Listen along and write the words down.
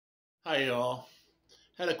Hi, y'all.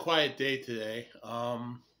 Had a quiet day today.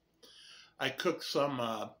 I cooked some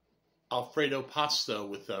Alfredo pasta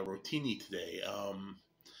with rotini today.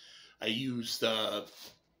 I used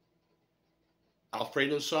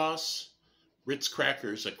Alfredo sauce, Ritz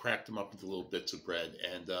crackers. I cracked them up into little bits of bread,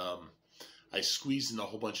 and I squeezed in a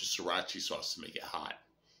whole bunch of sriracha sauce to make it hot.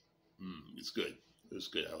 It's good. It was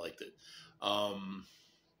good. I liked it. Um,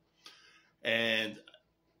 and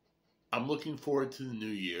I'm looking forward to the new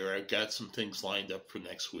year. I've got some things lined up for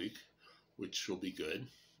next week, which will be good.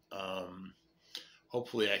 Um,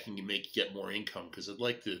 Hopefully I can get more income because I'd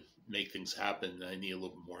like to make things happen. And I need a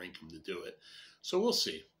little bit more income to do it. So we'll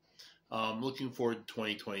see. Looking forward to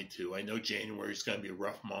 2022. I know January is going to be a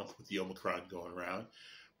rough month with the Omicron going around,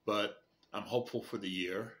 but I'm hopeful for the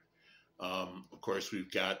year. Of course,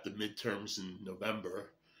 we've got the midterms in November.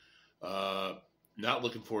 Uh, Not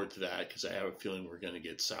looking forward to that because I have a feeling we're going to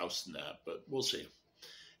get soused in that, but we'll see.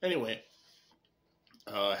 Anyway,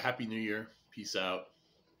 Happy New Year. Peace out.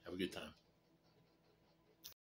 Have a good time.